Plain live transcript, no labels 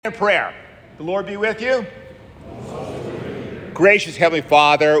In prayer. The Lord be with you. Gracious Heavenly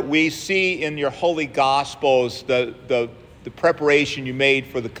Father, we see in your holy Gospels the preparation you made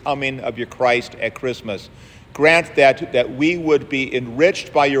for the coming of your Christ at Christmas. Grant that we would be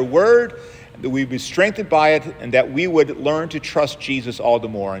enriched by your word, that we would be strengthened by it, and that we would learn to trust Jesus all the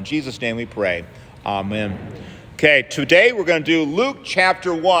more. In Jesus' name we pray. Amen. Okay, today we're going to do Luke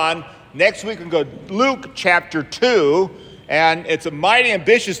chapter 1. Next week we're going to go to Luke chapter 2. And it's a mighty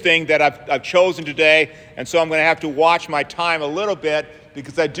ambitious thing that I've chosen today, and so I'm going to have to watch my time a little bit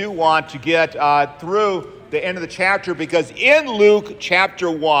because I do want to get through the end of the chapter, because in Luke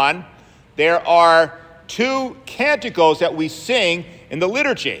chapter 1, there are two canticles that we sing in the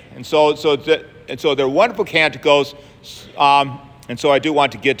liturgy. And so they're wonderful canticles, and so I do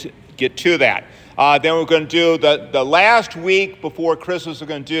want to get to that. Then we're going to do the last week before Christmas, we're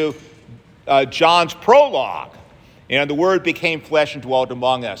going to do John's prologue. And the Word became flesh and dwelt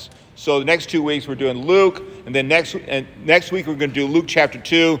among us. So the next 2 weeks we're doing Luke, and then next week we're going to do Luke chapter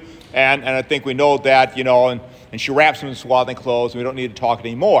 2, and I think we know that, and she wraps him in swaddling clothes, and we don't need to talk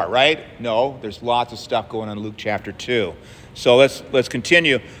anymore, right? No, there's lots of stuff going on in Luke chapter 2. So let's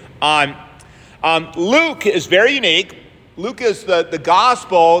continue on. Luke is very unique. Luke is the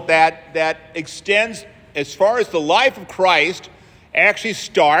gospel that extends as far as the life of Christ actually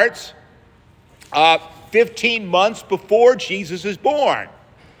starts 15 months before Jesus is born,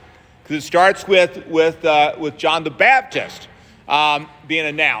 because it starts with John the Baptist being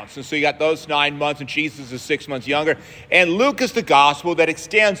announced, and so you got those 9 months, and Jesus is 6 months younger. And Luke is the gospel that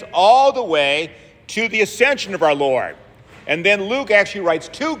extends all the way to the ascension of our Lord. And then Luke actually writes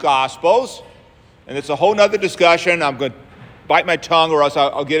two gospels, and it's a whole nother discussion. I'm going to bite my tongue, or else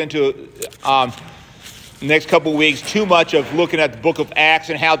I'll get into the next couple of weeks too much of looking at the book of Acts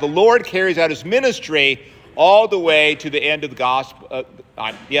and how the Lord carries out his ministry all the way to the end of the gospel.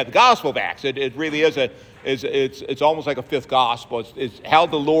 The Gospel of Acts. It really is it's almost like a fifth gospel. It's how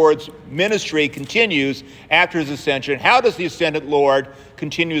the Lord's ministry continues after his ascension. How does the ascended Lord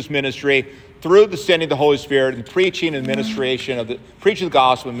continue his ministry? Through the sending of the Holy Spirit and preaching and administration of preaching the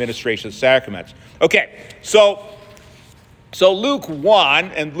gospel and administration of the sacraments. Okay, so Luke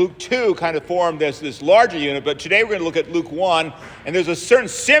 1 and Luke 2 kind of form this larger unit, but today we're going to look at Luke 1, and there's a certain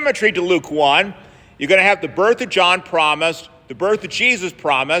symmetry to Luke 1. You're going to have the birth of John promised, the birth of Jesus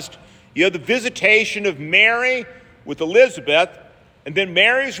promised. You have the visitation of Mary with Elizabeth, and then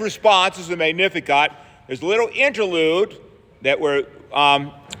Mary's response is the Magnificat. There's a little interlude that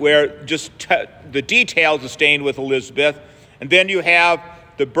where just the details are staying with Elizabeth, and then you have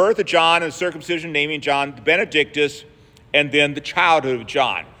the birth of John and circumcision, naming John the Benedictus, and then the childhood of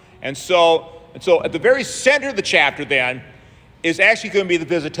John. And so at the very center of the chapter then is actually going to be the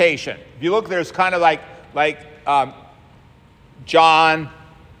visitation. If you look, there's kind of like John,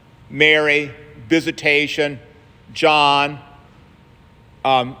 Mary, visitation, John,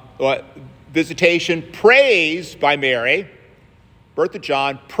 visitation, praise by Mary, birth of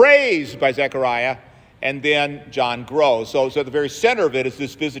John, praise by Zechariah, and then John grows. So at the very center of it is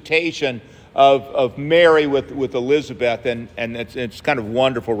this visitation of Mary with Elizabeth, and it's kind of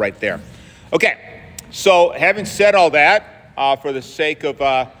wonderful right there. Okay, so having said all that, for the sake of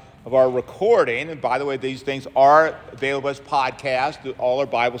our recording, and by the way, these things are available as podcasts. All our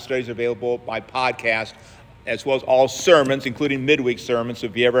Bible studies are available by podcast, as well as all sermons, including midweek sermons. So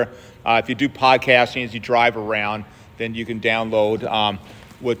if you do podcasting as you drive around, then you can download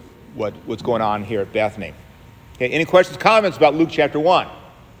what's going on here at Bethany. Okay, any questions, comments about Luke chapter 1?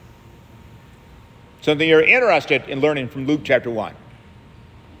 Something you're interested in learning from Luke chapter 1.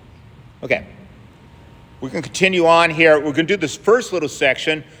 Okay. We're going to continue on here. We're going to do this first little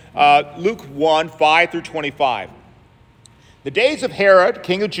section, Luke 1, 5 through 25. The days of Herod,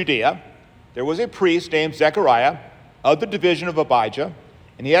 king of Judea, there was a priest named Zechariah of the division of Abijah,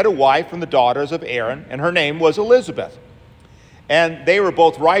 and he had a wife from the daughters of Aaron, and her name was Elizabeth. And they were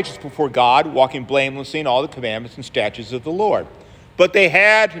both righteous before God, walking blamelessly in all the commandments and statutes of the Lord. But they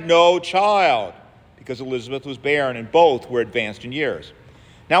had no child, because Elizabeth was barren, and both were advanced in years.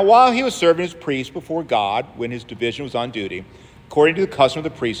 Now, while he was serving as priest before God, when his division was on duty, according to the custom of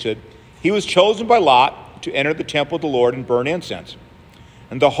the priesthood, he was chosen by lot to enter the temple of the Lord and burn incense.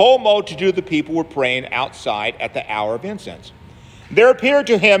 And the whole multitude of the people were praying outside at the hour of incense. There appeared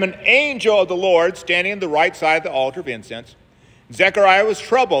to him an angel of the Lord standing on the right side of the altar of incense. Zechariah was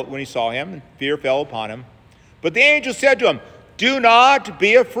troubled when he saw him, and fear fell upon him. But the angel said to him, "Do not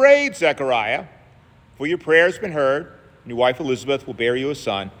be afraid, Zechariah, for your prayer has been heard, and your wife Elizabeth will bear you a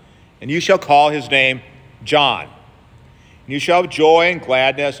son, and you shall call his name John. And you shall have joy and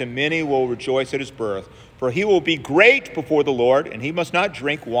gladness, and many will rejoice at his birth. For he will be great before the Lord, and he must not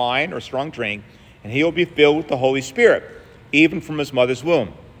drink wine or strong drink, and he will be filled with the Holy Spirit, even from his mother's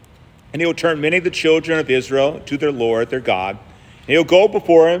womb. And he will turn many of the children of Israel to their Lord, their God. And he will go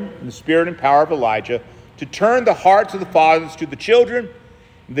before him in the spirit and power of Elijah, to turn the hearts of the fathers to the children,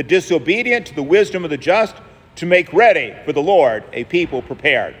 and the disobedient to the wisdom of the just, to make ready for the Lord a people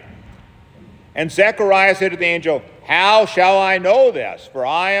prepared. And Zechariah said to the angel, How shall I know this? For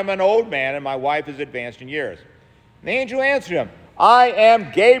I am an old man, and my wife is advanced in years. And the angel answered him, I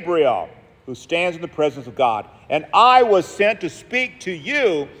am Gabriel, who stands in the presence of God, and I was sent to speak to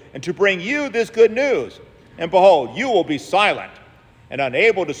you and to bring you this good news. And behold, you will be silent and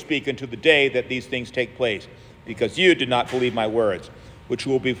unable to speak until the day that these things take place, because you did not believe my words, which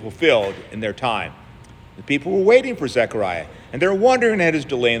will be fulfilled in their time. The people were waiting for Zechariah, and they were wondering at his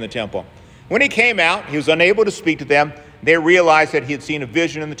delay in the temple. When he came out, he was unable to speak to them. They realized that he had seen a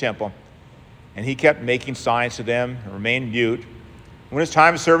vision in the temple, and he kept making signs to them and remained mute. When his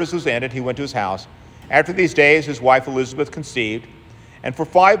time of service was ended, he went to his house. After these days, his wife Elizabeth conceived, and for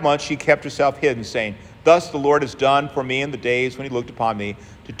 5 months she kept herself hidden, saying, Thus the Lord has done for me in the days when he looked upon me,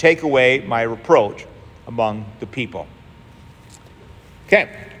 to take away my reproach among the people.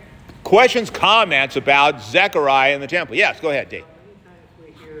 Okay. Questions, comments about Zechariah in the temple? Yes, go ahead, Dave.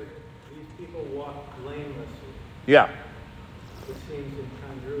 Yeah. It seems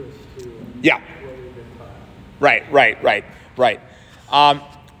incongruous to yeah. what we've been taught. Right.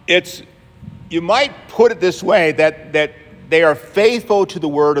 It's, you might put it this way, that they are faithful to the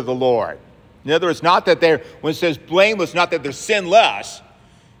word of the Lord. In other words, not that they're, when it says blameless, not that they're sinless.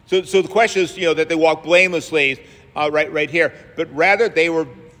 So the question is, that they walk blamelessly right here, but rather they were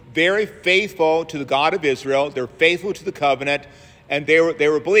very faithful to the God of Israel. They're faithful to the covenant, and they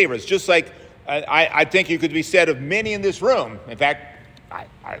were believers. Just like I think it could be said of many in this room. In fact,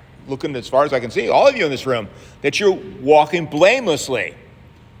 I looking as far as I can see, all of you in this room, that you're walking blamelessly.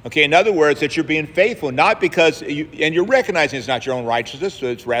 Okay, in other words, that you're being faithful, not because you're recognizing it's not your own righteousness, so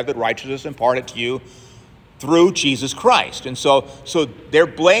it's rather the righteousness imparted to you through Jesus Christ. And so they're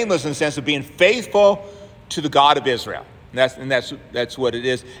blameless in the sense of being faithful to the God of Israel. And that's what it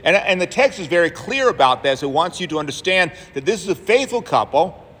is. And the text is very clear about this. It wants you to understand that this is a faithful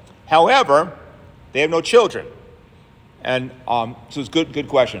couple. However, they have no children. And so it's a good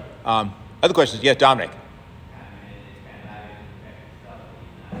question. Other questions? Yes, Dominic.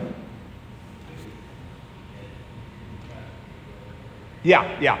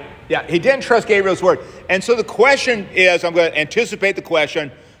 Yeah. He didn't trust Gabriel's word. And so the question is, I'm going to anticipate the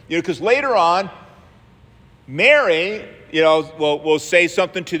question, because later on, Mary, will say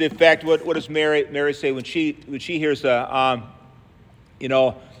something to the effect, what does Mary say when she hears how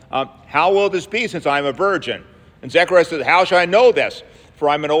will this be since I'm a virgin? And Zechariah says, how shall I know this? For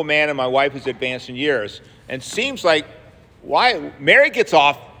I'm an old man and my wife is advanced in years. And it seems like, why? Mary gets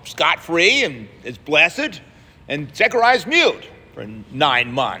off scot-free and is blessed, and Zechariah's mute for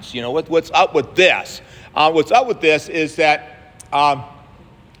 9 months. What's up with this? What's up with this is that if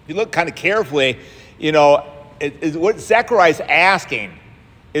you look kind of carefully, what Zechariah's asking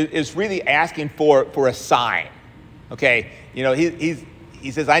is really asking for a sign. Okay,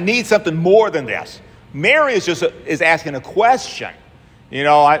 he says, I need something more than this. Mary is asking a question.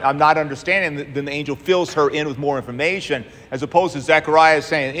 I'm not understanding. Then the angel fills her in with more information, as opposed to Zechariah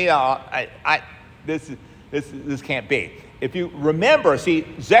saying, this can't be. If you remember,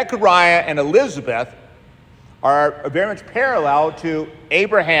 Zechariah and Elizabeth are very much parallel to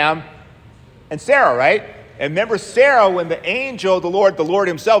Abraham and Sarah, right? And remember Sarah, when the angel, the Lord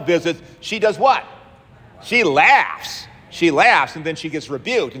himself visits, she does what? She laughs. And then she ges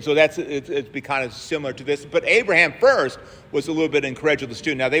rebuked. And so it's be kind of similar to this. But Abraham first was a little bit incredulous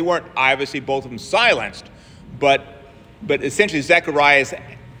too. Now, they weren't obviously both of them silenced, but essentially Zechariah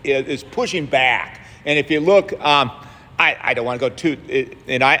is pushing back. And if you look, I don't want to go too,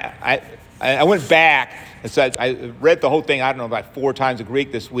 and I went back, and so I read the whole thing, I don't know, about 4 times the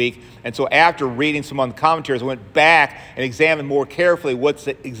Greek this week. And so after reading some of the commentaries, I went back and examined more carefully what's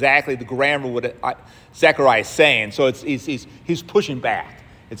exactly the grammar, what Zechariah is saying. So he's pushing back.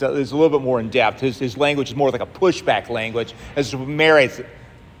 It's a little bit more in depth. His language is more like a pushback language. As Mary says,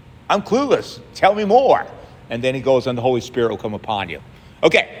 I'm clueless. Tell me more. And then he goes, and the Holy Spirit will come upon you.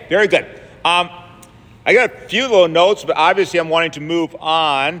 Okay, very good. I got a few little notes, but obviously I'm wanting to move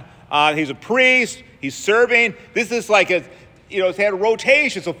on. He's a priest. He's serving. This is like it's had a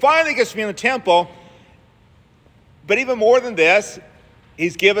rotation. So finally he gets to be in the temple. But even more than this,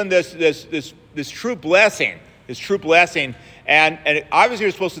 he's given this true blessing. This true blessing. And obviously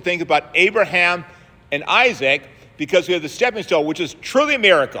you're supposed to think about Abraham and Isaac, because we have the stepping stone, which is truly a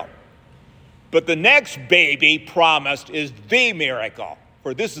miracle. But the next baby promised is the miracle,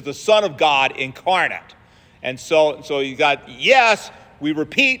 for this is the Son of God incarnate. And so you got, yes, we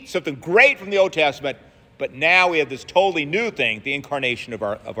repeat something great from the Old Testament, but now we have this totally new thing, the incarnation of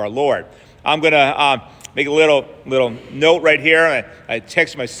our Lord. I'm going to make a little note right here. I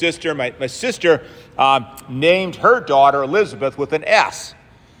texted my sister. My sister named her daughter Elizabeth with an S.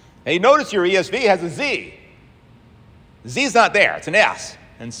 Now you notice your ESV has a Z. The Z's not there. It's an S.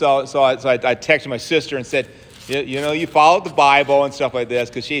 And so I texted my sister and said, you followed the Bible and stuff like this,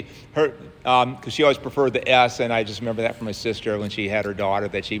 because she always preferred the S, and I just remember that from my sister when she had her daughter,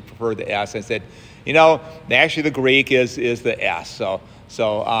 that she preferred the S. I said, actually the Greek is the S. So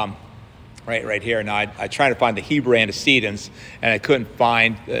right here. Now I tried to find the Hebrew antecedents, and I couldn't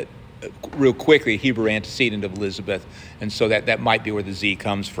find real quickly Hebrew antecedent of Elizabeth, and so that might be where the Z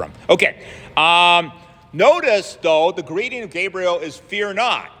comes from. Okay. Notice, though, the greeting of Gabriel is fear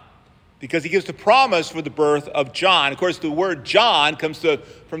not, because he gives the promise for the birth of John. Of course, the word John comes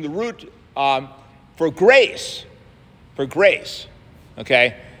from the root for grace.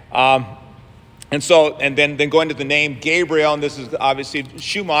 Okay? And then going to the name Gabriel, and this is obviously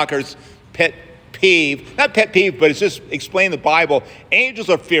Schumacher's pet peeve. Not pet peeve, but it's just explaining the Bible. Angels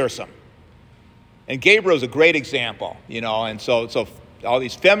are fearsome. And Gabriel is a great example, and so all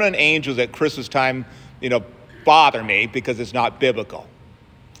these feminine angels at Christmas time, bother me because it's not biblical.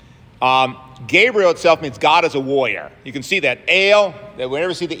 Gabriel itself means God is a warrior. You can see that. El, whenever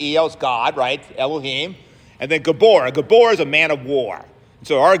you see the El, it's God, right? Elohim. And then Gabor. Gabor is a man of war. And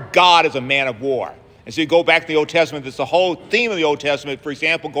so our God is a man of war. And so you go back to the Old Testament, that's the whole theme of the Old Testament. For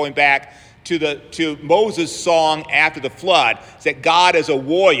example, going back to Moses' song after the flood, it's that God is a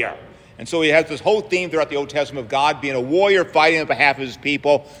warrior. And so he has this whole theme throughout the Old Testament of God being a warrior, fighting on behalf of his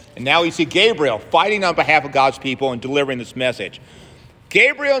people. And now you see Gabriel fighting on behalf of God's people and delivering this message.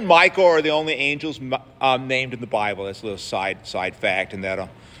 Gabriel and Michael are the only angels named in the Bible. That's a little side fact, and that'll,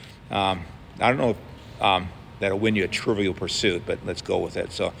 I don't know if that'll win you a Trivial Pursuit, but let's go with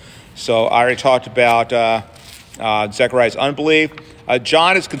it. So I already talked about Zechariah's unbelief.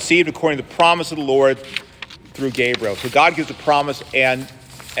 John is conceived according to the promise of the Lord through Gabriel. So God gives a promise, and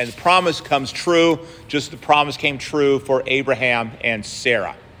the promise comes true, just as the promise came true for Abraham and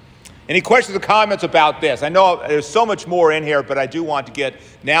Sarah. Any questions or comments about this? I know there's so much more in here, but I do want to get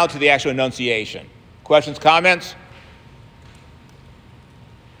now to the actual Annunciation. Questions, comments?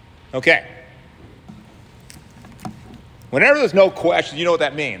 Okay. Whenever there's no questions, you know what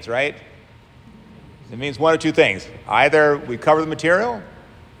that means, right? It means one of two things. Either we cover the material,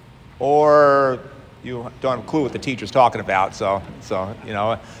 or you don't have a clue what the teacher's talking about.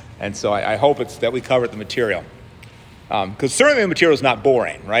 And so I hope it's that we covered the material. Because certainly the material is not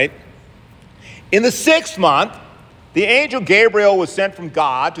boring, right? In the 6th month, the angel Gabriel was sent from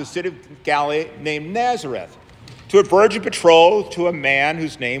God to a city of Galilee named Nazareth, to a virgin betrothed to a man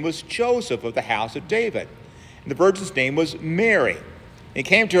whose name was Joseph of the house of David. And the virgin's name was Mary. And he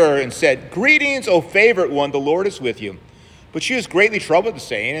came to her and said, "Greetings, O favored one, the Lord is with you." But she was greatly troubled at the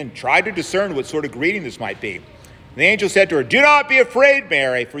saying, and tried to discern what sort of greeting this might be. And the angel said to her, "Do not be afraid,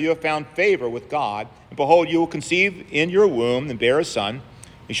 Mary, for you have found favor with God. And behold, you will conceive in your womb and bear a son.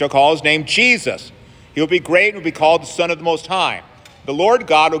 You shall call his name Jesus. He will be great and will be called the Son of the Most High. The Lord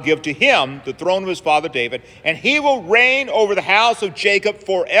God will give to him the throne of his father David, and he will reign over the house of Jacob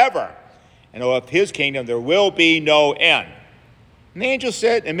forever. And of his kingdom there will be no end."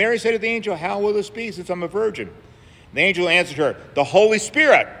 And Mary said to the angel, "How will this be, since I'm a virgin?" And the angel answered her, "The Holy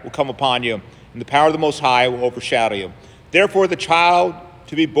Spirit will come upon you, and the power of the Most High will overshadow you. Therefore the child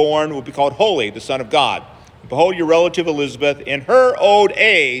to be born will be called Holy, the Son of God. And behold, your relative Elizabeth, in her old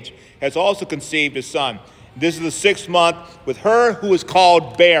age, has also conceived a son. This is the 6th month with her who is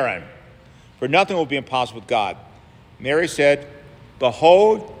called barren, for nothing will be impossible with God." Mary said,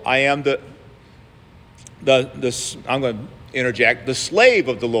 "Behold, I am I'm going to interject, the slave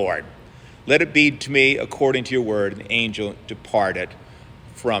of the Lord. Let it be to me according to your word." And the angel departed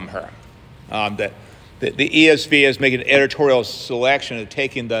from her. The ESV is making an editorial selection of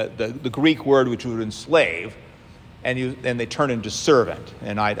taking the Greek word, which would enslave, and they turn into servant.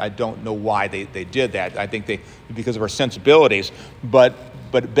 And I don't know why they did that. I think because of our sensibilities, but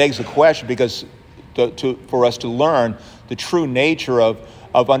it begs the question, because for us to learn the true nature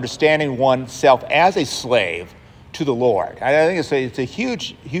of understanding oneself as a slave to the Lord. I think it's a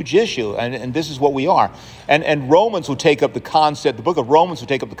huge issue, and this is what we are. And Romans will take up the concept, the book of Romans will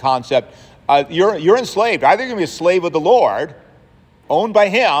take up the concept, you're enslaved. Either you're going to be a slave of the Lord, owned by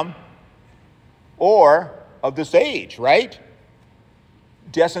him, or of this age, right?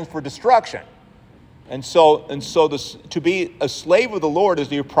 Destined for destruction. To be a slave of the Lord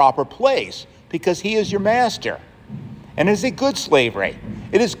is your proper place because he is your master. And it is a good slavery.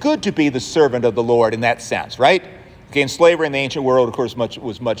 It is good to be the servant of the Lord in that sense, right? Okay, and slavery in the ancient world, of course,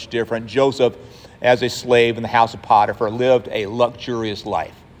 was much different. Joseph, as a slave in the house of Potiphar, lived a luxurious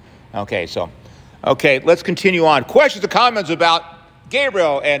life. Okay, let's continue on. Questions or comments about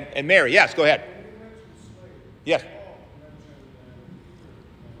Gabriel and Mary? Yes, go ahead. Yes.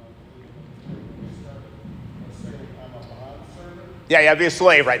 Yeah, be a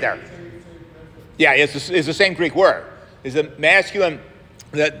slave right there. Yeah, it's the same Greek word. It's a masculine,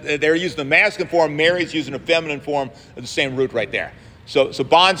 that they're using the masculine form, Mary's using a feminine form of the same root right there. So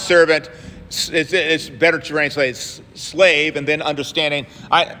bond servant, it's better to translate slave, and then understanding.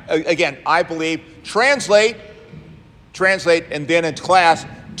 I believe translate, and then in class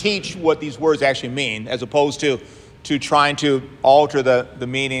teach what these words actually mean, as opposed to trying to alter the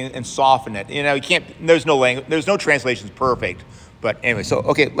meaning and soften it. You can't. There's no language. There's no translations perfect. But anyway,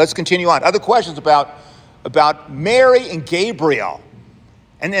 let's continue on. Other questions about Mary and Gabriel,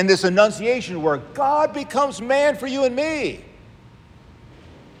 and this annunciation where God becomes man for you and me.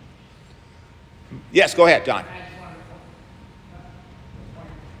 Yes, go ahead, Don.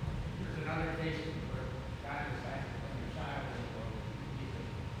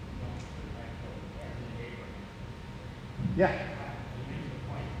 Yeah.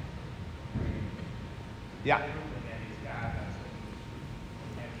 Yeah.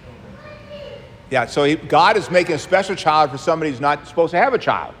 Yeah, so God is making a special child for somebody who's not supposed to have a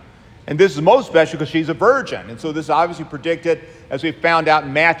child. And this is most special because she's a virgin. And so this is obviously predicted, as we found out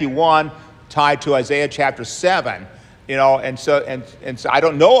in Matthew 1, tied to Isaiah chapter 7. And so I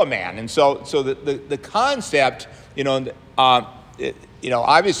don't know a man. And so the concept,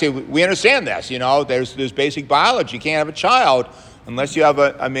 obviously we understand this. There's basic biology. You can't have a child unless you have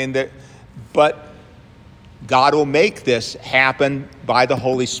but God will make this happen by the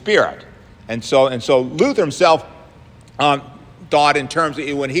Holy Spirit. And so Luther himself thought in terms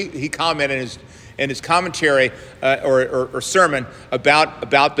of, when he commented in his commentary or sermon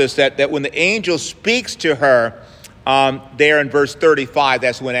about this, that when the angel speaks to her there in verse 35,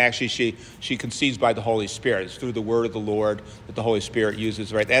 that's when actually she conceives by the Holy Spirit. It's through the word of the Lord that the Holy Spirit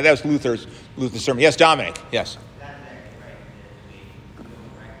uses, right? And that was Luther's sermon. Yes, Dominic. Yes.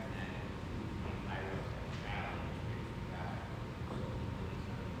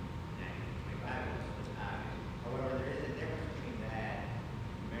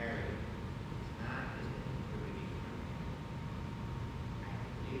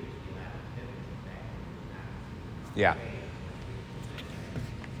 Yeah.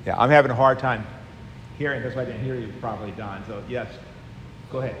 Yeah, I'm having a hard time hearing. That's why I didn't hear you properly, Don. So, yes.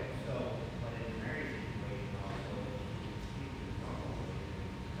 Go ahead.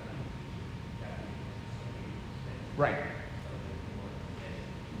 Right.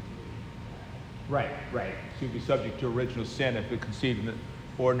 She'd be subject to original sin if it conceived in the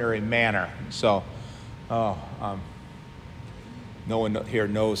ordinary manner. So, no one here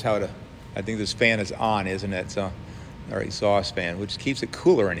knows how to. I think this fan is on, isn't it? So, our exhaust fan, which keeps it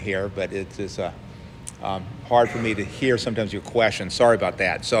cooler in here, but it's hard for me to hear sometimes your questions. Sorry about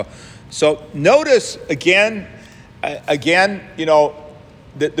that. So notice again,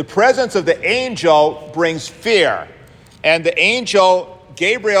 the presence of the angel brings fear, and the angel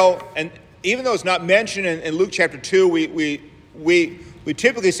Gabriel, and even though it's not mentioned in Luke chapter 2, we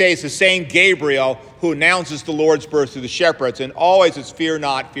typically say it's the same Gabriel who announces the Lord's birth to the shepherds, and always it's fear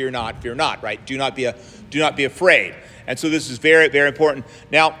not, fear not, fear not, right? Do not be afraid. And so this is very, very important.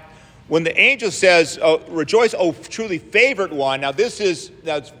 Now, when the angel says, rejoice, O truly favored one, now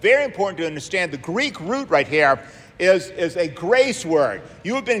it's very important to understand the Greek root right here is a grace word.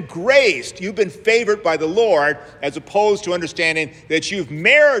 You have been graced, you've been favored by the Lord, as opposed to understanding that you've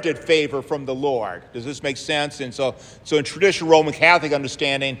merited favor from the Lord. Does this make sense? And so in traditional Roman Catholic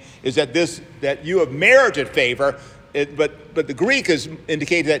understanding is that you have merited favor, but the Greek is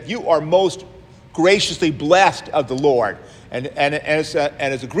indicating that you are most graciously blessed of the Lord. And it's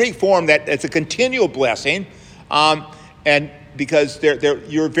a Greek form that it's a continual blessing, and because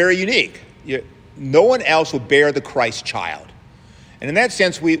you're very unique. No one else will bear the Christ child. And in that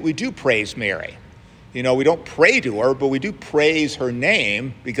sense, we do praise Mary. We don't pray to her, but we do praise her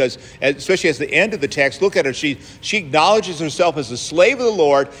name because, especially as the end of the text, look at her. She acknowledges herself as a slave of the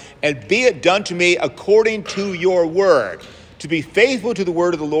Lord, and be it done to me according to your word. To be faithful to the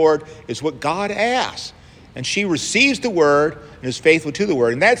word of the Lord is what God asks. And she receives the word and is faithful to the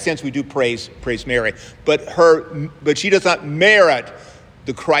word. In that sense, we do praise Mary. But she does not merit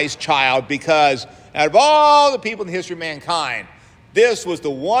the Christ child, because out of all the people in the history of mankind, this was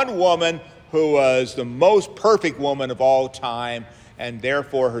the one woman who was the most perfect woman of all time, and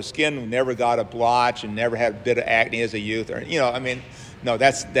therefore her skin never got a blotch and never had a bit of acne as a youth. Or, no,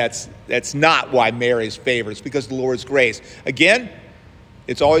 that's not why Mary is favored. It's because of the Lord's grace. Again,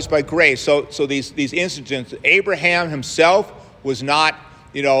 it's always by grace. So these instances, Abraham himself was not,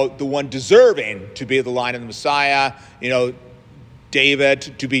 the one deserving to be the line of the Messiah.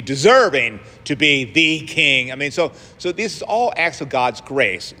 David to be deserving to be the king. So this is all acts of God's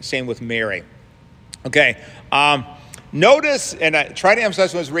grace. Same with Mary. Okay. Notice, and I try to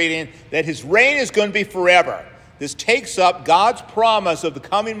emphasize when I was reading, that his reign is going to be forever. This takes up God's promise of the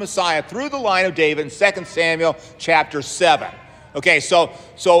coming Messiah through the line of David in 2 Samuel chapter 7. Okay, so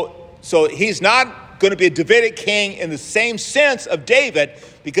he's not going to be a Davidic king in the same sense of David,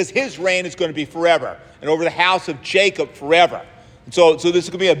 because his reign is going to be forever and over the house of Jacob forever. And so this is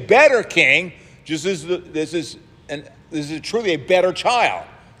going to be a better king, just as this is truly a better child,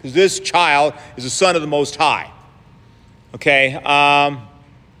 because this child is a son of the Most High. Okay,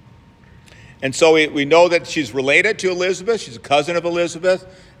 and so we know that she's related to Elizabeth. She's a cousin of Elizabeth,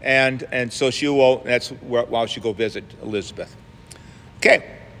 and so why she'll go visit Elizabeth. Okay,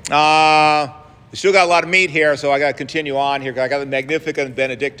 we still got a lot of meat here, so I got to continue on here. I got the Magnificat and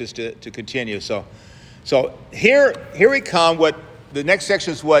Benedictus to continue. So here we come. What the next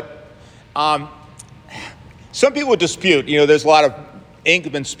section is what some people dispute. There's a lot of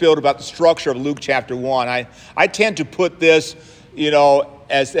ink been spilled about the structure of Luke chapter 1. I tend to put this,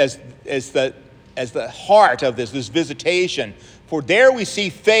 as the heart of this visitation. For there we see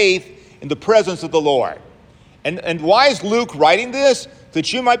faith in the presence of the Lord. And why is Luke writing this?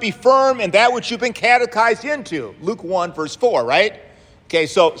 That you might be firm in that which you've been catechized into. Luke 1, verse 4, right? Okay,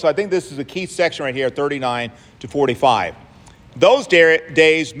 so I think this is a key section right here, 39 to 45. Those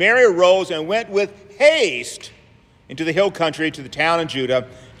days, Mary arose and went with haste into the hill country to the town in Judah.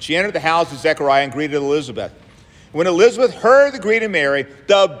 She entered the house of Zechariah and greeted Elizabeth. When Elizabeth heard the greeting of Mary,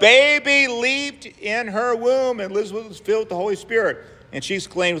 the baby leaped in her womb, and Elizabeth was filled with the Holy Spirit. And she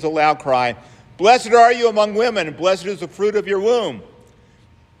exclaimed with a loud cry, "Blessed are you among women, and blessed is the fruit of your womb.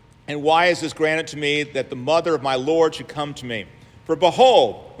 And why is this granted to me, that the mother of my Lord should come to me? For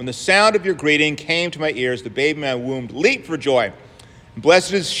behold, when the sound of your greeting came to my ears, the baby in my womb leaped for joy. And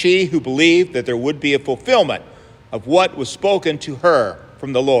blessed is she who believed that there would be a fulfillment of what was spoken to her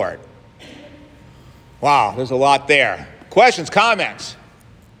from the Lord." Wow, there's a lot there. Questions, comments?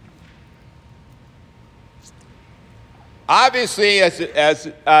 Obviously, as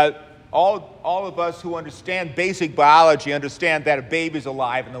all of us who understand basic biology understand that a baby is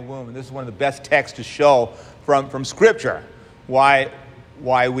alive in the womb, and this is one of the best texts to show from Scripture why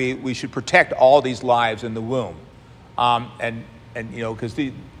we should protect all these lives in the womb, because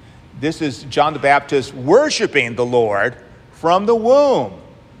this is John the Baptist worshiping the Lord from the womb.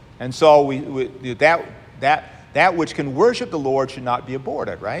 And so that which can worship the Lord should not be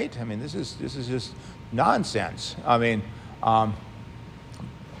aborted, right? This is just nonsense.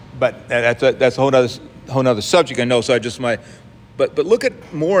 But that's a whole other subject, I know. So but look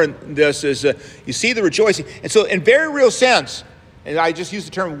at more in this is you see the rejoicing, and so in very real sense, and I just use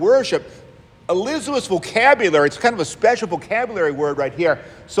the term worship. Elizabeth's vocabulary, it's kind of a special vocabulary word right here.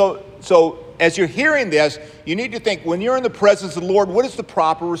 So as you're hearing this, you need to think, when you're in the presence of the Lord, what is the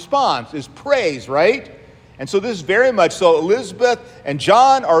proper response? Is praise, right? And so this is very much so. Elizabeth and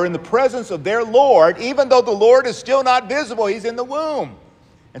John are in the presence of their Lord, even though the Lord is still not visible. He's in the womb.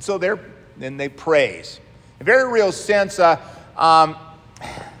 And so they praise. In a very real sense, this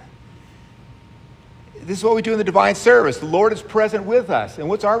is what we do in the divine service. The Lord is present with us. And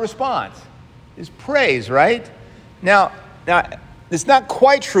what's our response? Is praise, right? Now, it's not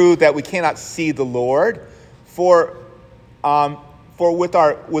quite true that we cannot see the Lord, for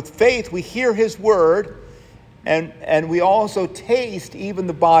with faith we hear His word, and we also taste even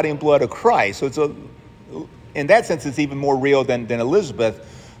the body and blood of Christ. So in that sense, it's even more real than Elizabeth.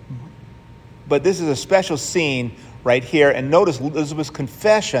 But this is a special scene right here, and notice Elizabeth's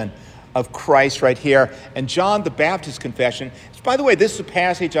confession of Christ right here, and John the Baptist's confession. By the way, this is a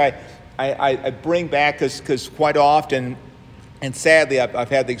passage I bring back because quite often, and sadly, I've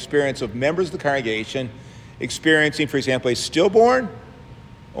had the experience of members of the congregation experiencing, for example, a stillborn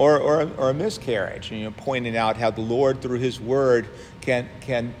or a miscarriage, and pointing out how the Lord, through His Word, can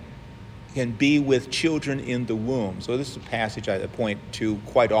be with children in the womb. So this is a passage I point to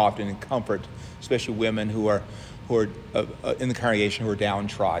quite often in comfort, especially women who are in the congregation who are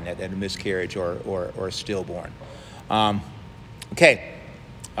downtrodden at a miscarriage or a stillborn. Okay.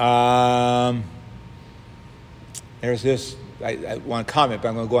 There's this. I want to comment, but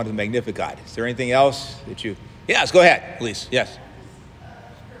I'm going to go on to the Magnificat. Is there anything else that you... Yes, go ahead, please. Yes.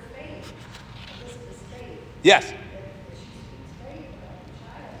 For faith, Yes.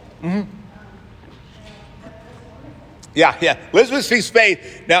 Mm-hmm. Yeah. Elizabeth speaks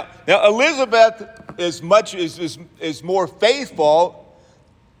faith. Now Elizabeth is more faithful,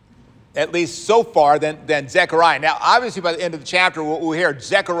 at least so far, than Zechariah. Now, obviously, by the end of the chapter, we'll hear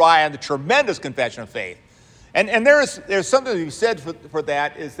Zechariah and the tremendous confession of faith. And there's something to be said for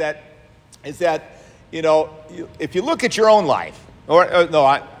that, is that if you look at your own life,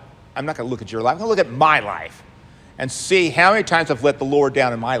 I'm not going to look at your life, I'm going to look at my life and see how many times I've let the Lord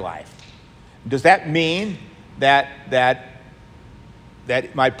down in my life. Does that mean that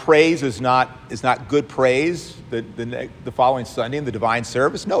my praise is not good praise the following Sunday in the divine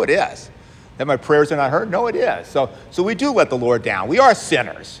service? No, it is. That my prayers are not heard? No, it is. So we do let the Lord down. We are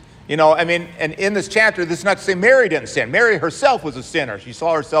sinners. And in this chapter, this is not to say Mary didn't sin. Mary herself was a sinner. She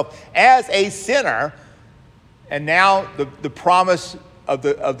saw herself as a sinner. And now the promise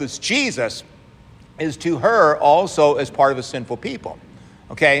of this Jesus is to her also as part of a sinful people.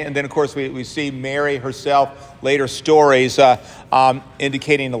 Okay, and then of course we see Mary herself, later stories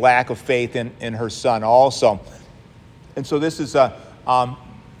indicating the lack of faith in her son also. And so this is,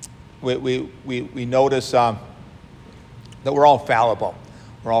 we notice that we're all fallible.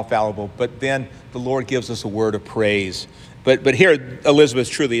 We're all fallible, but then the Lord gives us a word of praise. But here Elizabeth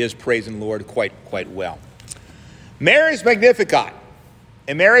truly is praising the Lord quite well. Mary's Magnificat.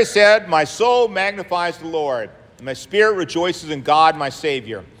 And Mary said, "My soul magnifies the Lord, and my spirit rejoices in God my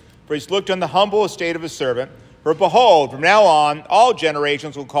Savior. For he's looked on the humble estate of his servant. For behold, from now on, all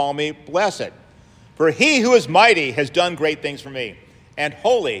generations will call me blessed. For he who is mighty has done great things for me, and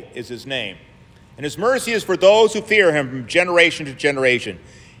holy is his name. And his mercy is for those who fear him from generation to generation.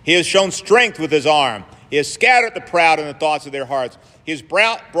 He has shown strength with his arm. He has scattered the proud in the thoughts of their hearts. He has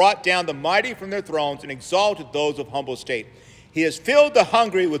brought down the mighty from their thrones and exalted those of humble estate. He has filled the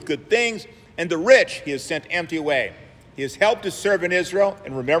hungry with good things, and the rich he has sent empty away. He has helped his servant Israel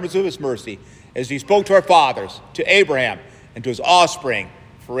in remembrance of his mercy, as he spoke to our fathers, to Abraham, and to his offspring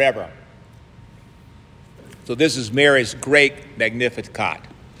forever." So this is Mary's great Magnificat.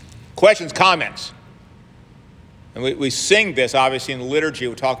 Questions, comments? And we sing this, obviously, in the liturgy.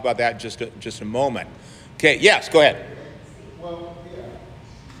 We'll talk about that in just a moment. Okay, yes, go ahead. Well, yeah.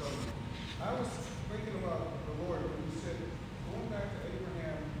 So I was thinking about the Lord when you said, going back to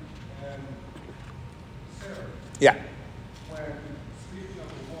Abraham and Sarah. Yeah. When speaking of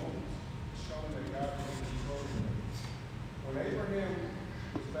the wombs, showing that God was in control of them. When Abraham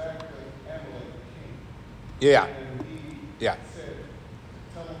was back with Amalek, the king. Yeah. And he said,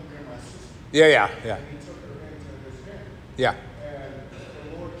 "Tell him you're my sister." Yeah. And he took her into his hand. Yeah. And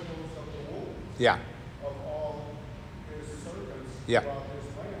the Lord closed up the womb. Yeah. Of all his servants Yeah. throughout his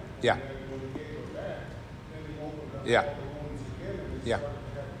land. Yeah. And then when he gave her back, then he opened up Yeah. all the wombs again and they Yeah. started to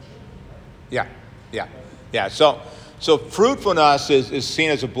have children. Right? Yeah. So fruitfulness is seen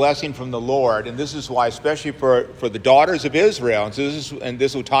as a blessing from the Lord, and this is why, especially for the daughters of Israel, and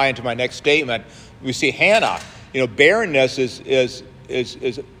this will tie into my next statement. We see Hannah. Barrenness is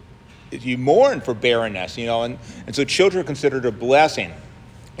you mourn for barrenness. And so children are considered a blessing.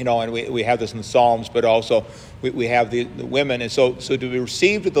 And we have this in the Psalms, but also we have the women, and so to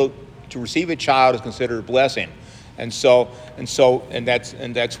receive a child is considered a blessing, and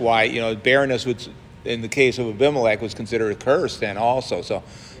that's why barrenness would, in the case of Abimelech, was considered a curse then also. So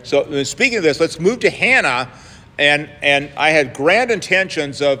speaking of this, let's move to Hannah, and I had grand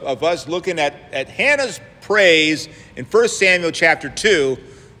intentions of us looking at Hannah's praise in 1 Samuel chapter 2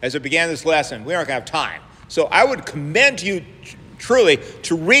 as it began this lesson. We aren't going to have time, so I would commend you truly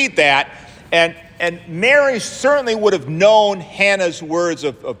to read that, and Mary certainly would have known Hannah's words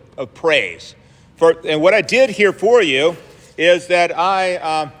of praise. And what I did here for you is that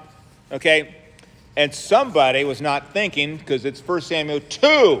and somebody was not thinking, because it's 1 Samuel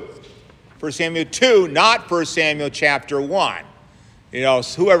 2. 1 Samuel 2, not 1 Samuel chapter 1.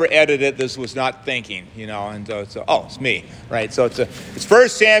 Whoever edited this was not thinking, and so it's me, right? So it's 1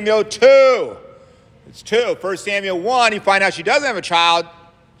 Samuel 2. It's 2. 1 Samuel 1, you find out she doesn't have a child.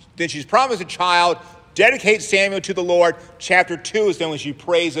 Then she's promised a child, dedicates Samuel to the Lord. Chapter 2 is then when she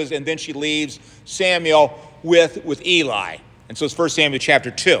praises, and then she leaves Samuel with Eli. And so it's 1 Samuel chapter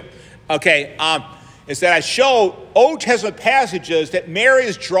 2. Okay, is that I show Old Testament passages that Mary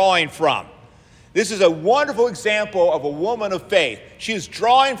is drawing from. This is a wonderful example of a woman of faith. She is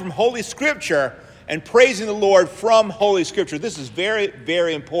drawing from Holy Scripture and praising the Lord from Holy Scripture. This is very,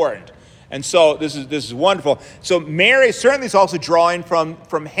 very important. And so this is wonderful. So Mary certainly is also drawing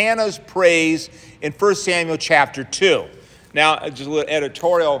from Hannah's praise in 1 Samuel chapter 2. Now, just a little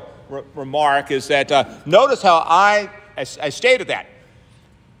editorial remark is that notice how I stated that.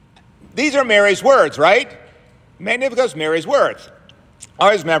 These are Mary's words, right? Magnificat was Mary's words. I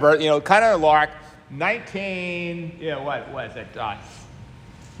always remember, kind of lark, 1980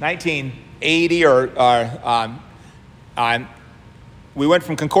 we went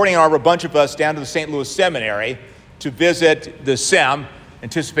from Concordia, Ann Arbor, a bunch of us, down to the St. Louis Seminary to visit the SEM,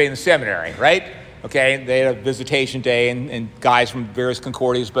 anticipating the seminary, right? Okay, they had a visitation day and guys from various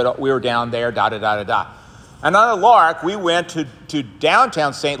Concordias, but we were down there, And on a lark, we went to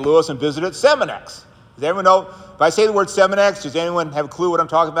downtown St. Louis and visited Seminex. Does anyone know? If I say the word Seminex, does anyone have a clue what I'm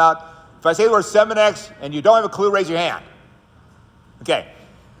talking about? If I say the word Seminex and you don't have a clue, raise your hand. Okay.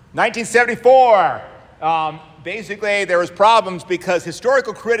 1974, basically there was problems because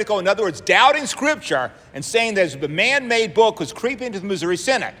historical critical, in other words, doubting Scripture and saying that the man-made book was creeping into the Missouri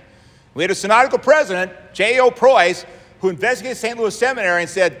Synod. We had a synodical president, J.O. Preuss, who investigated St. Louis Seminary and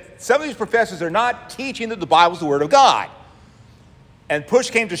said, some of these professors are not teaching that the Bible is the Word of God. And push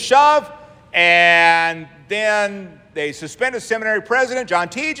came to shove, and then they suspended seminary president, John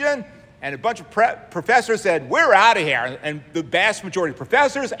Tejan, and a bunch of professors said, we're out of here. And the vast majority of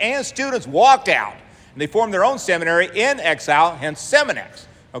professors and students walked out. And they formed their own seminary in exile, hence Seminex,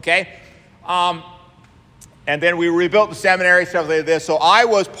 okay? And then we rebuilt the seminary, stuff like this. So I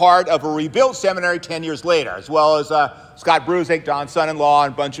was part of a rebuilt seminary 10 years later, as well as Scott Bruzek, Don's son-in-law,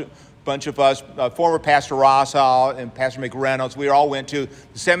 and a bunch of us, former Pastor Rossall and Pastor McReynolds. We all went to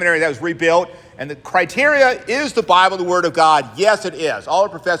the seminary that was rebuilt. And the criteria, is the Bible the Word of God? Yes, it is. All the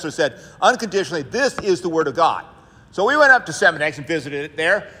professors said, unconditionally, this is the Word of God. So we went up to Seminex and visited it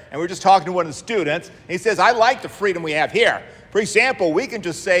there, and we were just talking to one of the students, and he says, I like the freedom we have here. For example, we can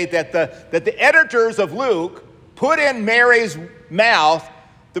just say that the editors of Luke put in Mary's mouth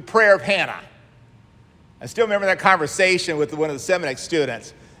the prayer of Hannah. I still remember that conversation with one of the Seminex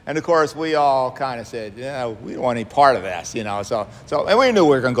students. And of course, we all kind of said, we don't want any part of this, So, and we knew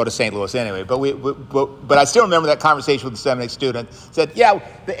we were going to go to St. Louis anyway. But I still remember that conversation with the Seminex student. Said,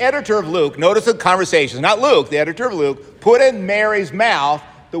 the editor of Luke, notice the conversation, not Luke, the editor of Luke, put in Mary's mouth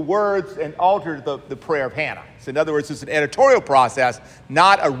the words and altered the prayer of Hannah. So in other words, it's an editorial process,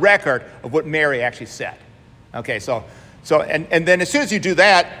 not a record of what Mary actually said. Okay, and then as soon as you do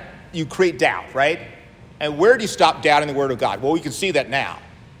that, you create doubt, right? And where do you stop doubting the Word of God? Well, we can see that now.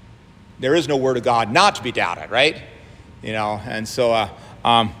 There is no Word of God not to be doubted, right? And so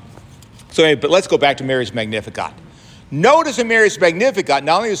anyway, but let's go back to Mary's Magnificat. Notice in Mary's Magnificat,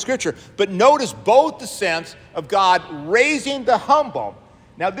 not only the Scripture, but notice both the sense of God raising the humble.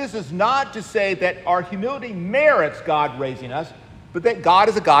 Now, this is not to say that our humility merits God raising us, but that God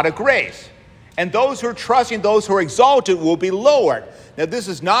is a God of grace. And those who are trusting, those who are exalted, will be lowered. Now, this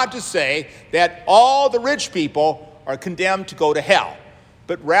is not to say that all the rich people are condemned to go to hell,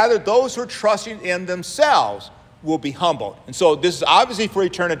 but rather those who are trusting in themselves will be humbled. And so this is obviously for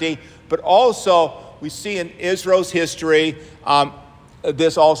eternity, but also we see in Israel's history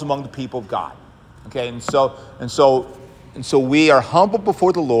this also among the people of God. Okay, and so we are humble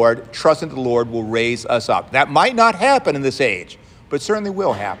before the Lord, trusting the Lord will raise us up. That might not happen in this age, but certainly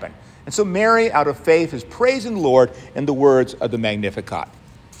will happen. And so Mary, out of faith, is praising the Lord in the words of the Magnificat.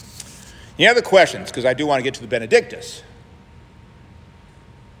 Any other questions? Because I do want to get to the Benedictus.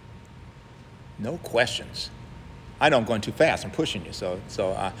 No questions. I know I'm going too fast. I'm pushing you. So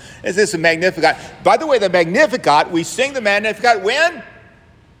is this a Magnificat? By the way, the Magnificat, we sing the Magnificat when?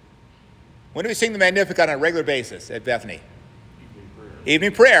 When do we sing the Magnificat on a regular basis at Bethany?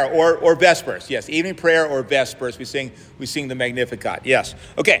 Evening prayer or Vespers. Yes, evening prayer or Vespers. We sing the Magnificat. Yes.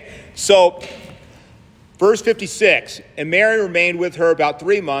 Okay, so verse 56, and Mary remained with her about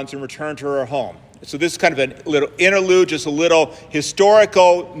 3 months and returned to her home. So this is kind of a little interlude, just a little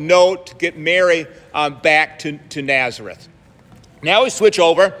historical note to get Mary back to Nazareth. Now we switch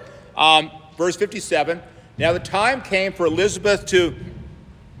over, verse 57. Now the time came for Elizabeth to...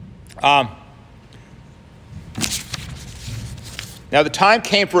 Now the time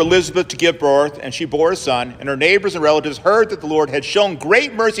came for Elizabeth to give birth, and she bore a son, and her neighbors and relatives heard that the Lord had shown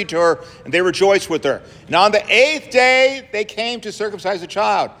great mercy to her, and they rejoiced with her. And on the 8th day they came to circumcise the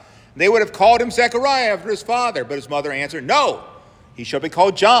child. They would have called him Zechariah after his father, but his mother answered, No, he shall be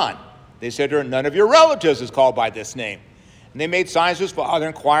called John. They said to her, None of your relatives is called by this name. And they made signs to his father,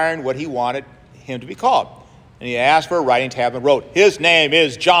 inquiring what he wanted him to be called. And he asked for a writing tab and wrote, His name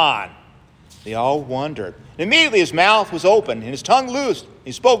is John. They all wondered. And immediately his mouth was open and his tongue loosed.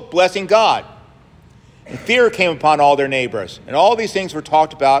 He spoke, blessing God. And fear came upon all their neighbors. And all these things were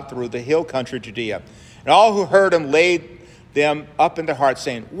talked about through the hill country of Judea. And all who heard him laid them up in their hearts,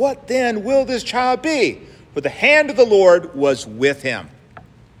 saying, What then will this child be? For the hand of the Lord was with him.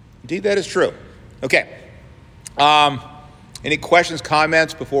 Indeed, that is true. Okay. Any questions,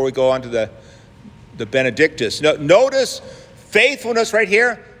 comments before we go on to the the Benedictus. Notice faithfulness right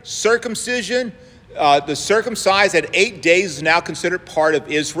here, circumcision. The circumcised at 8 days is now considered part of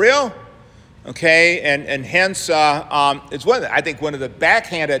Israel. Okay, and hence it's I think one of the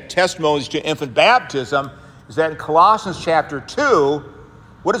backhanded testimonies to infant baptism is that in Colossians chapter 2,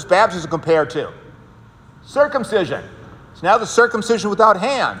 what does baptism compare to? Circumcision. It's now the circumcision without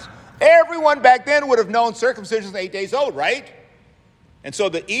hands. Everyone back then would have known circumcision is 8 days old, right? And so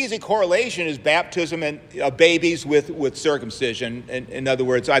the easy correlation is baptism and babies with circumcision. In other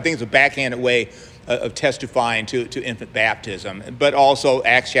words, I think it's a backhanded way of testifying to infant baptism. But also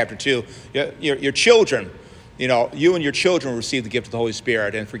Acts chapter 2, your children, you and your children will receive the gift of the Holy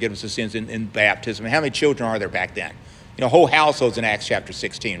Spirit and forgiveness of sins in baptism. And how many children are there back then? Whole households in Acts chapter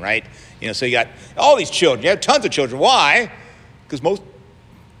 16, right? So you got all these children. You have tons of children. Why? Because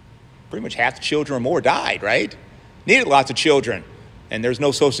pretty much half the children or more died, right? Needed lots of children. And there's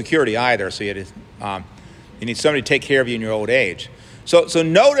no Social Security either, so you need somebody to take care of you in your old age. So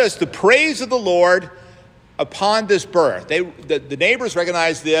notice the praise of the Lord upon this birth. The neighbors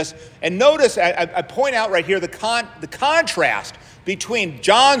recognize this. And notice, I point out right here the contrast between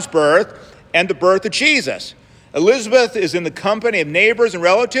John's birth and the birth of Jesus. Elizabeth is in the company of neighbors and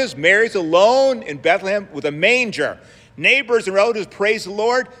relatives. Mary's alone in Bethlehem with a manger. Neighbors and relatives praise the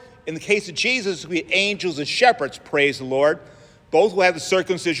Lord. In the case of Jesus, we angels and shepherds praise the Lord. Both will have the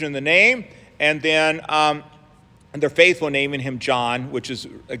circumcision in the name, and then they're faithful in naming him John, which is,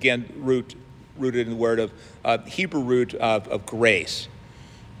 again, rooted in the word of Hebrew root of grace.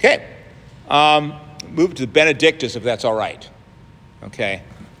 Okay, move to the Benedictus, if that's all right. Okay,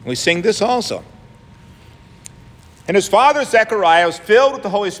 we sing this also. And his father Zechariah was filled with the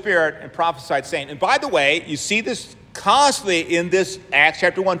Holy Spirit and prophesied, saying, and by the way, you see this constantly in this Acts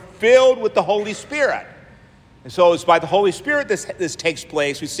chapter 1, filled with the Holy Spirit. And so it's by the Holy Spirit this takes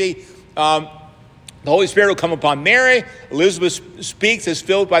place. We see the Holy Spirit will come upon Mary. Elizabeth speaks as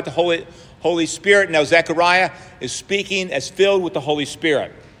filled by the Holy Spirit. Now Zechariah is speaking as filled with the Holy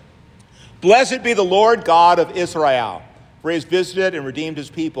Spirit. Blessed be the Lord God of Israel, for he has visited and redeemed his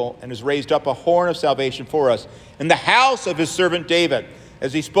people and has raised up a horn of salvation for us in the house of his servant David,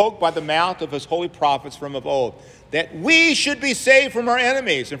 as he spoke by the mouth of his holy prophets from of old, that we should be saved from our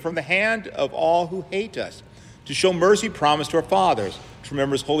enemies and from the hand of all who hate us, to show mercy promised to our fathers, to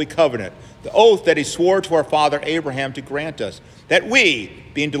remember his holy covenant, the oath that he swore to our father Abraham to grant us, that we,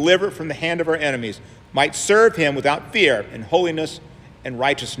 being delivered from the hand of our enemies, might serve him without fear in holiness and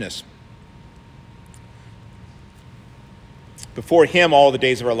righteousness before him all the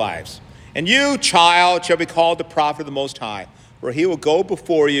days of our lives. And you, child, shall be called the prophet of the Most High, for he will go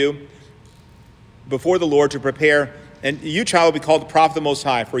before you, before the Lord to prepare. And you, child, will be called the prophet of the Most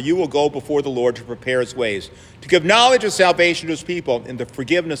High, for you will go before the Lord to prepare his ways, to give knowledge of salvation to his people and the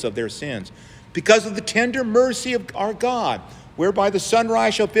forgiveness of their sins, because of the tender mercy of our God, whereby the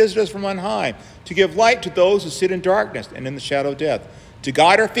sunrise shall visit us from on high, to give light to those who sit in darkness and in the shadow of death, to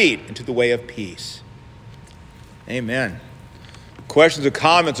guide our feet into the way of peace. Amen. Questions or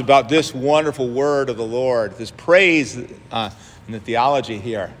comments about this wonderful word of the Lord, this praise in the theology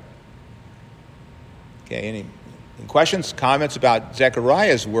here? Okay, any questions, comments about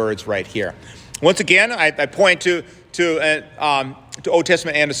Zechariah's words right here? Once again, I point to Old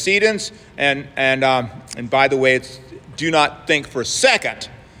Testament antecedents, and by the way, do not think for a second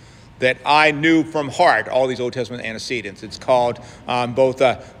that I knew from heart all these Old Testament antecedents. It's called both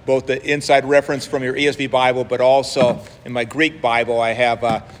the inside reference from your ESV Bible, but also in my Greek Bible, I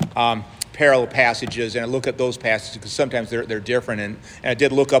have parallel passages, and I look at those passages because sometimes they're different, and I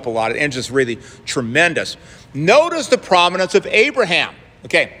did look up a lot, and it's just really tremendous. Notice the prominence of Abraham.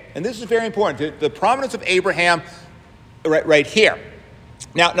 Okay, and this is very important. The prominence of Abraham right here.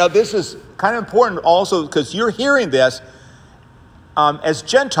 Now this is kind of important also because you're hearing this as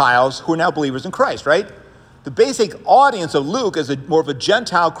Gentiles who are now believers in Christ, right? The basic audience of Luke is more of a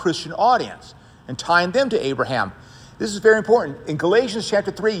Gentile Christian audience, and tying them to Abraham. This is very important. In Galatians chapter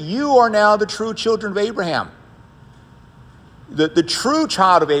 3, you are now the true children of Abraham. The true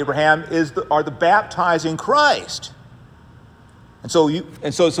child of Abraham are the baptized in Christ. And so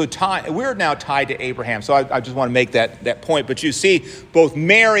we're now tied to Abraham. So I just want to make that point. But you see both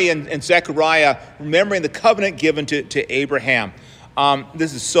Mary and Zechariah remembering the covenant given to Abraham.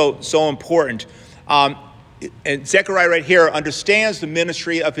 This is so important. And Zechariah right here understands the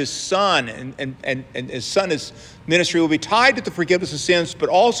ministry of his son, and his son's ministry will be tied to the forgiveness of sins, but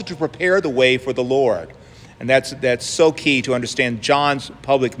also to prepare the way for the Lord. And that's so key to understand John's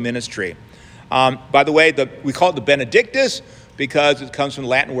public ministry. By the way, we call it the Benedictus because it comes from the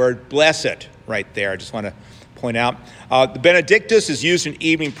Latin word blessed right there. I just want to point out. The Benedictus is used in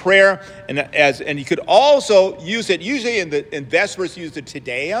evening prayer, and you could also use it, usually in Vespers, use the Te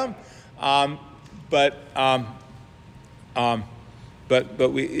Deum, but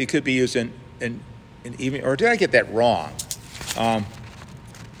it could be used in evening, or did I get that wrong?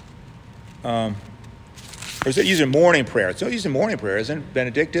 Or is it using morning prayer? It's not using morning prayer, isn't it?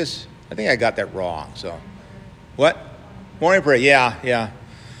 Benedictus? I think I got that wrong. So, what? Morning prayer? Yeah.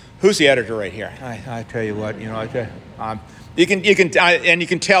 Who's the editor right here? I tell you what, you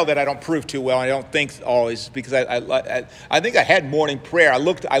can tell that I don't prove too well. I don't think always, because I think I had morning prayer. I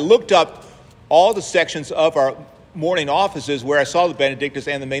looked up all the sections of our morning offices where I saw the Benedictus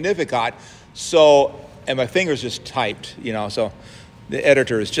and the Magnificat. So, and my fingers just typed, so the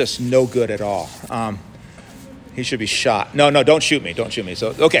editor is just no good at all. He should be shot. No, don't shoot me.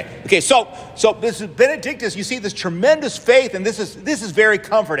 So, okay. So this is Benedictus. You see this tremendous faith, and this is very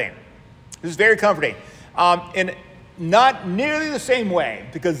comforting. This is very comforting. In not nearly the same way,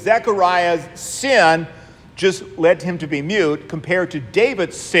 because Zechariah's sin just led him to be mute, compared to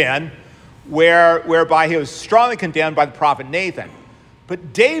David's sin, whereby he was strongly condemned by the prophet Nathan.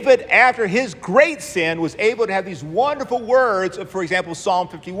 But David, after his great sin, was able to have these wonderful words of, for example, Psalm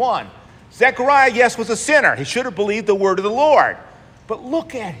 51. Zechariah, yes, was a sinner. He should have believed the word of the Lord. But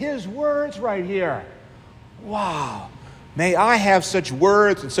look at his words right here. Wow. May I have such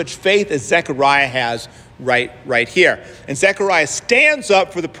words and such faith as Zechariah has right here. And Zechariah stands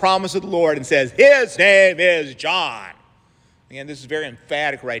up for the promise of the Lord and says, his name is John. Again, this is very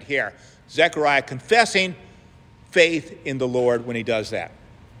emphatic right here. Zechariah confessing faith in the Lord when he does that.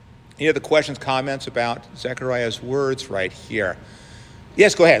 Any other questions, comments about Zechariah's words right here?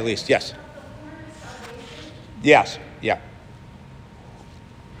 Yes, go ahead, at least. Yes. Yes, yeah.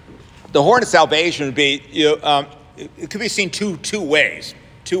 The horn of salvation would be, it could be seen two ways,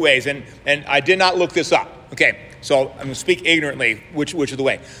 and I did not look this up. Okay, so I'm going to speak ignorantly, which is the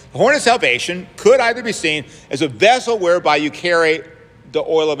way. The horn of salvation could either be seen as a vessel whereby you carry the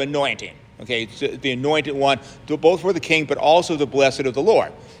oil of anointing. Okay, it's the anointed one, both for the king, but also the blessed of the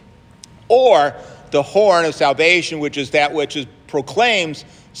Lord. Or the horn of salvation, which is that which proclaims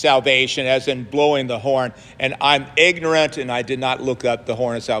salvation, as in blowing the horn. And I'm ignorant, and I did not look up the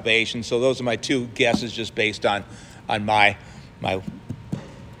horn of salvation. So those are my two guesses, just based on my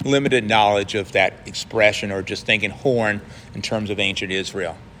limited knowledge of that expression, or just thinking horn in terms of ancient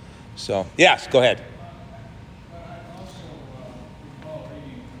Israel. So, yes, go ahead.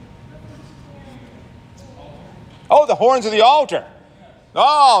 Oh, the horns of the altar.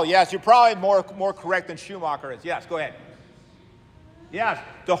 Oh, yes, you're probably more correct than Schumacher is. Yes, go ahead. Yes,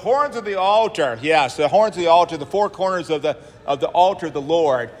 the horns of the altar. Yes, the horns of the altar, the four corners of the altar of the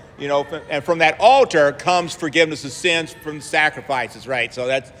Lord. And from that altar comes forgiveness of sins from the sacrifices, right? So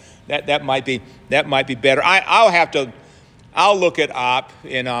that might be better. I'll look it up,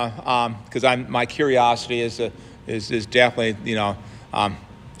 because my curiosity is definitely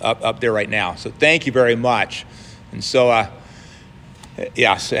up there right now. So thank you very much. And so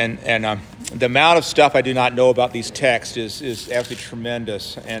yes, and the amount of stuff I do not know about these texts is absolutely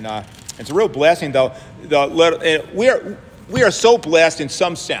tremendous, and it's a real blessing. Though we are so blessed in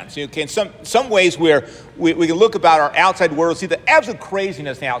some sense. Okay, in some ways we can look about our outside world, see the absolute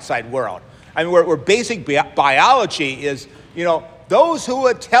craziness in the outside world. I mean, where basic biology is, those who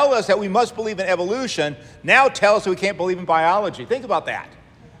would tell us that we must believe in evolution now tell us that we can't believe in biology. Think about that.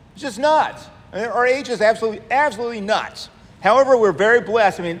 It's just nuts. I mean, our age is absolutely nuts. However, we're very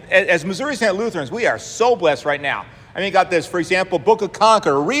blessed. I mean, as Missouri St. Lutherans, we are so blessed right now. I mean, you got this, for example, Book of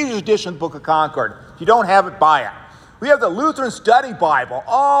Concord, a reader's edition of the Book of Concord. If you don't have it, buy it. We have the Lutheran Study Bible,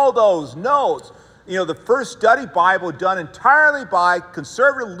 all those notes. The first study Bible done entirely by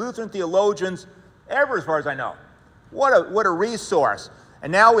conservative Lutheran theologians ever, as far as I know. What a resource.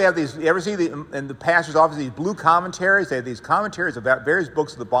 And now we have these, you ever see in the pastor's office, these blue commentaries? They have these commentaries about various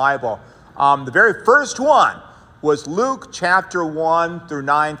books of the Bible. The very first one was Luke chapter 1 through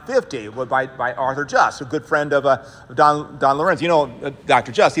 950 by Arthur Just, a good friend of Don Lorenz.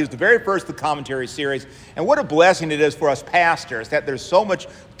 Dr. Just, he was the very first of the commentary series. And what a blessing it is for us pastors that there's so much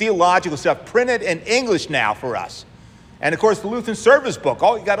theological stuff printed in English now for us. And of course, the Lutheran Service Book.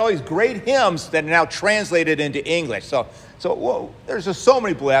 You got all these great hymns that are now translated into English. So there's just so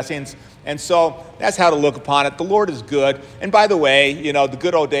many blessings. And so that's how to look upon it. The Lord is good. And by the way, the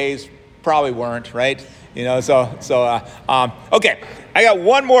good old days probably weren't, right? Okay. I got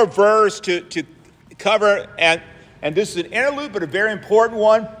one more verse to cover, and this is an interlude, but a very important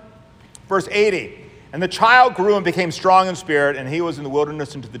one. Verse 80. And the child grew and became strong in spirit, and he was in the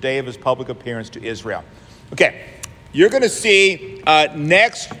wilderness unto the day of his public appearance to Israel. Okay. You're going to see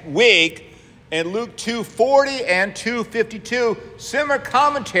next week and Luke 2:40 and 2:52, similar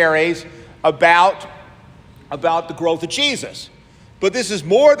commentaries about the growth of Jesus. But this is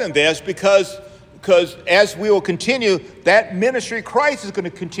more than this because as we will continue, that ministry of Christ is going to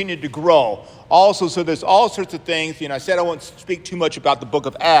continue to grow. Also, so there's all sorts of things. I said I won't speak too much about the book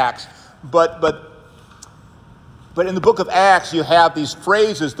of Acts, but in the book of Acts, you have these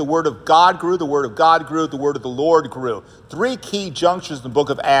phrases: the word of God grew, the word of God grew, the word of the Lord grew. 3 key junctions in the book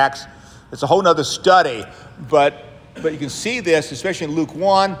of Acts. It's a whole nother study, but you can see this, especially in Luke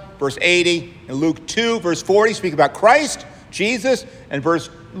 1, verse 80, and Luke 2, verse 40, speak about Christ, Jesus, and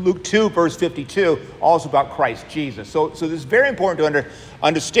Luke 2, verse 52, also about Christ, Jesus. So this is very important to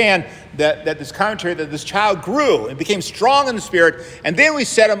understand that this commentary, that this child grew and became strong in the Spirit, and then we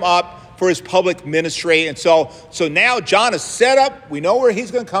set him up for his public ministry. And so now John is set up. We know where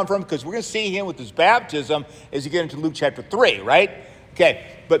he's going to come from because we're going to see him with his baptism as you get into Luke chapter 3, right? Okay,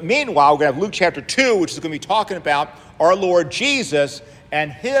 but meanwhile, we're going to have Luke chapter 2, which is going to be talking about our Lord Jesus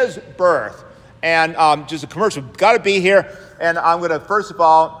and his birth. And just a commercial, got to be here. And I'm going to, first of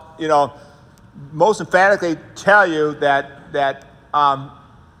all, most emphatically tell you that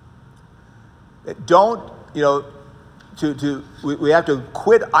don't, we have to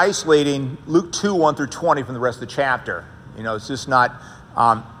quit isolating Luke 2, 1 through 20 from the rest of the chapter. It's just not,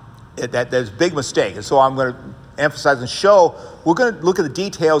 that's a big mistake. And so I'm going to emphasize and show, we're going to look at the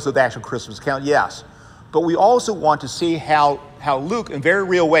details of the actual Christmas account, yes. But we also want to see how Luke, in a very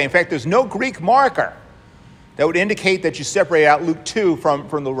real way, in fact, there's no Greek marker that would indicate that you separate out Luke 2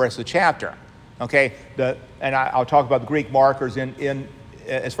 from the rest of the chapter. Okay? I'll talk about the Greek markers in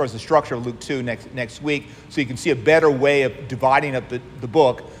as far as the structure of Luke 2 next week, so you can see a better way of dividing up the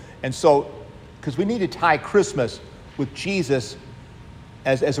book. And so, because we need to tie Christmas with Jesus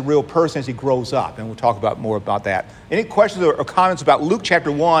as a real person as he grows up, and we'll talk more about that. Any questions or comments about Luke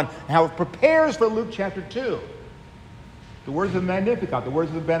chapter 1 and how it prepares for Luke chapter 2? The words of the Magnificat, the words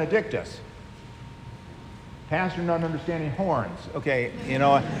of the Benedictus. Pastor not understanding horns. Okay,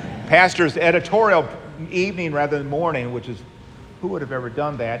 pastor's editorial evening rather than morning, which is, who would have ever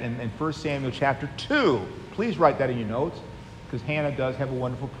done that in 1 Samuel chapter 2? Please write that in your notes, because Hannah does have a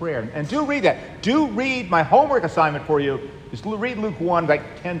wonderful prayer. And do read that. Do read my homework assignment for you. Just read Luke 1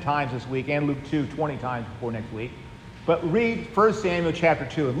 like 10 times this week, and Luke 2 20 times before next week. But read 1 Samuel chapter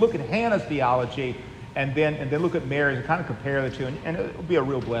 2 and look at Hannah's theology, and then look at Mary's and kind of compare the two, and it'll be a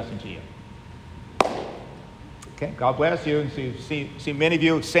real blessing to you. Okay, God bless you, and see many of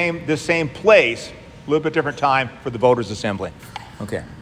you this same place, a little bit different time for the voters' assembly. Okay.